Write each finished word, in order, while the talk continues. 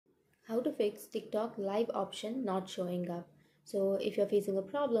how to fix TikTok live option not showing up. So if you're facing a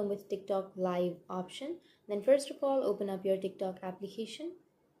problem with TikTok live option, then first of all, open up your TikTok application.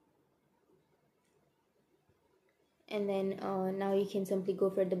 And then now you can simply go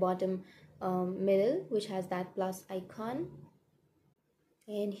for the bottom middle, which has that plus icon.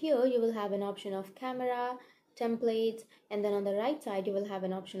 And here you will have an option of camera, templates, and then on the right side you will have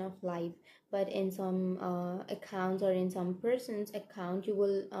an option of live. But in some accounts or in some person's account, you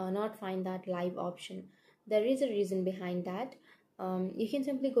will not find that live option. There is a reason behind that. You can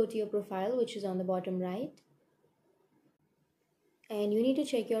simply go to your profile, which is on the bottom right, and you need to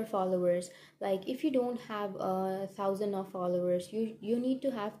check your followers. Like if you don't have 1,000 of followers, you need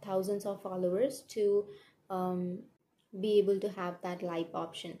to have thousands of followers to be able to have that live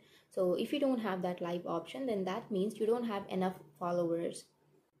option. So if you don't have that live option, then that means you don't have enough followers,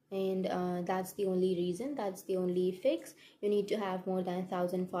 and that's the only reason, that's the only fix. You need to have more than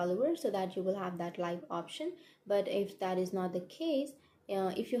 1,000 followers so that you will have that live option. But if that is not the case,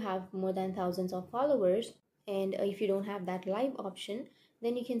 if you have more than thousands of followers and if you don't have that live option,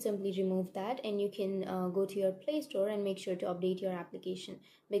 then you can simply remove that, and you can go to your Play Store and make sure to update your application,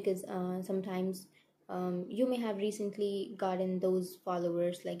 because sometimes you may have recently gotten those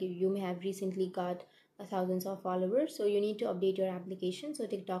followers, like you may have recently got thousands of followers, so you need to update your application so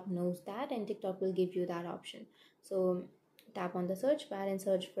TikTok knows that, and TikTok will give you that option. So tap on the search bar and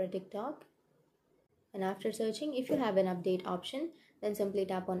search for TikTok, and after searching, if you have an update option, then simply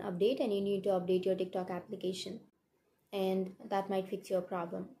tap on update, and you need to update your TikTok application, and that might fix your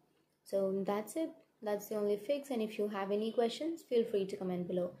problem. So that's it, that's the only fix. And if you have any questions, feel free to comment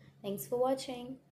below. Thanks for watching.